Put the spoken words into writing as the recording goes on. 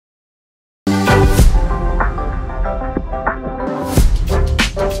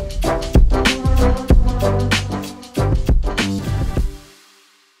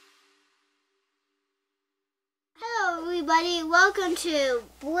welcome to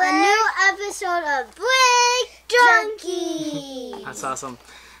a new episode of Brick Junkie. That's awesome.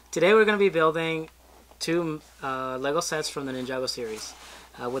 Today we're going to be building two Lego sets from the Ninjago series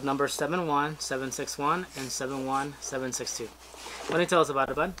with numbers 71761 and 71762. What do you tell us about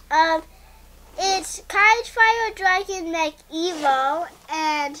it, bud? It's Kai's Fire Dragon Mech Evo,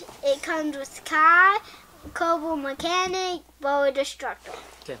 and it comes with Kai, Cobra Mechanic, Boa Destructor.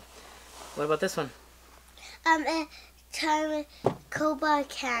 Okay. What about this one? It comes with Cobra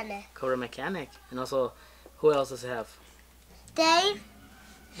Mechanic. Cobra Mechanic. And also, who else does it have? Dave.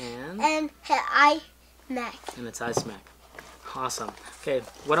 And I Mech. And it's Ice Mech. Awesome. Okay,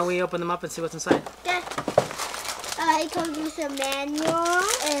 why don't we open them up and see what's inside? Okay. It comes with a manual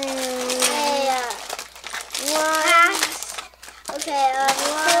and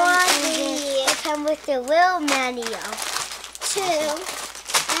it comes with the real manual. 2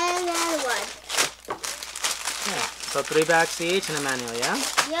 and then 1. Yeah. So 3 bags each and a manual, yeah?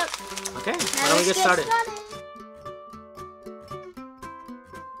 Yep. Okay, why don't we get started?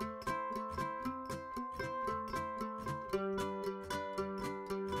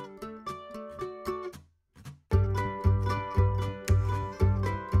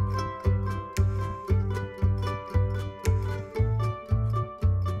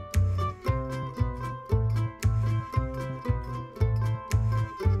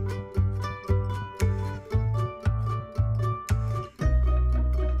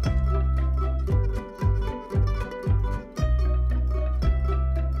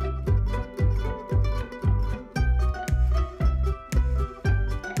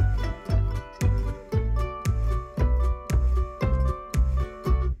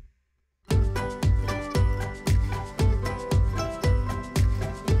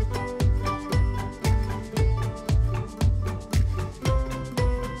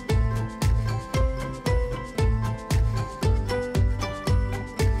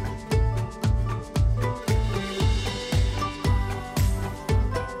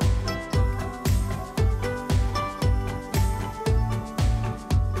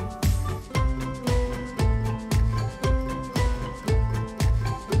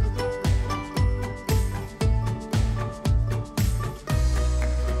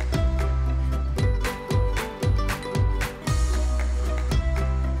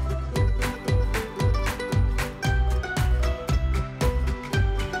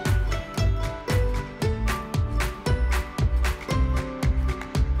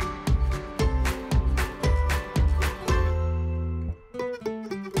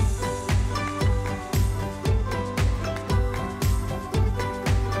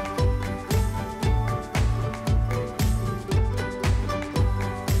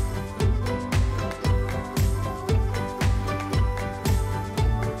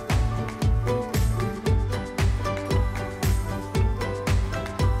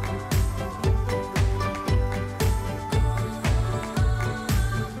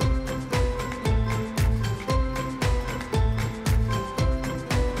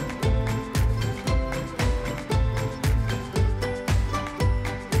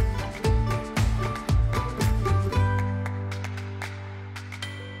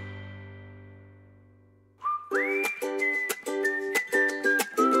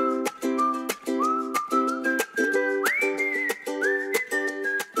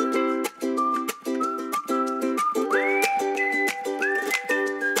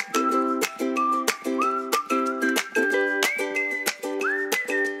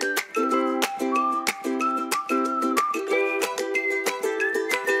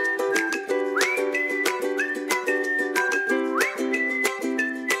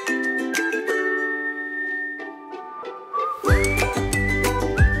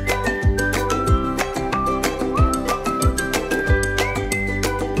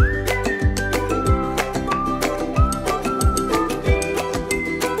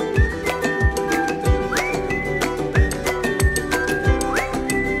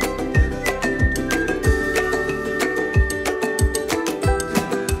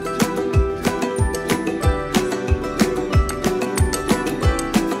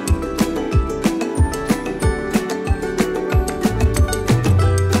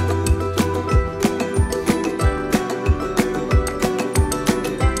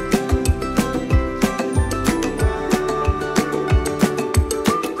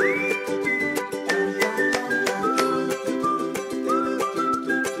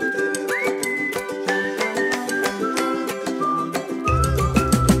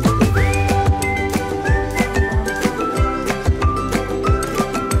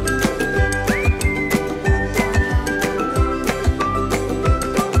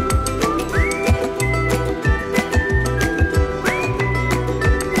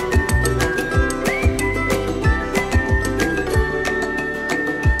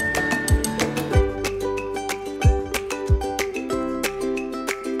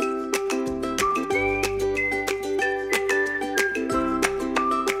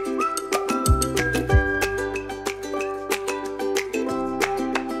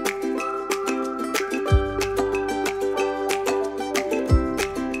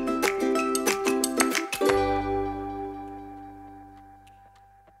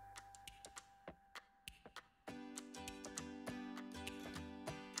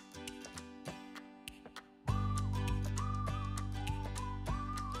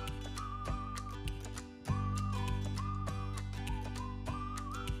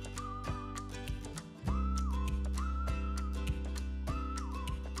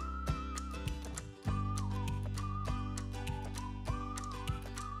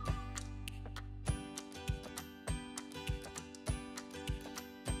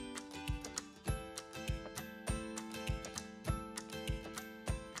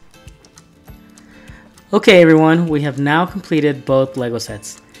 Okay everyone, we have now completed both Lego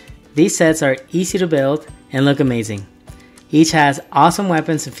sets. These sets are easy to build and look amazing. Each has awesome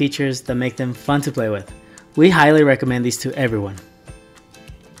weapons and features that make them fun to play with. We highly recommend these to everyone.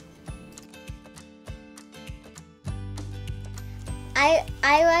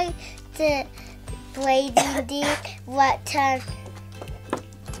 I like the blading what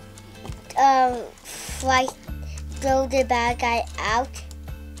like throw the bad guy out.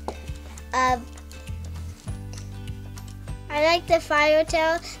 I like the fire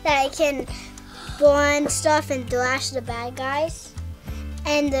tail that it can burn stuff and thrash the bad guys,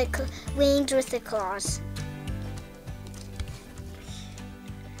 and the wings with the claws.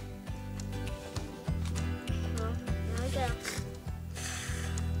 Well, there we go.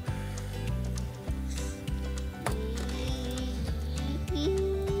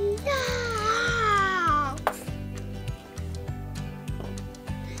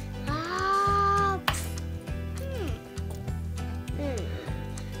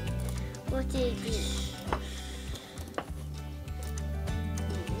 What did it do?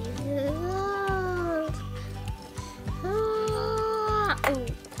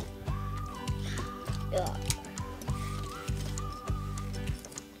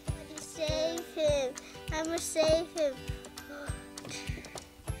 Save him. I'm gonna save him.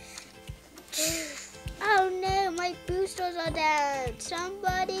 Oh no, my boosters are down.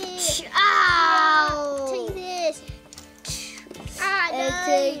 Somebody. Ow! Take this. Ah, no.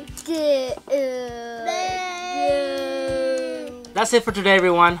 That's it for today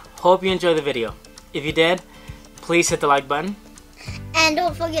everyone. Hope you enjoyed the video. If you did, please hit the like button. And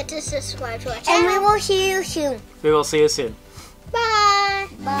don't forget to subscribe to our channel. And we will see you soon. We will see you soon. Bye.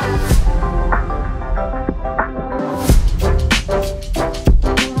 Bye.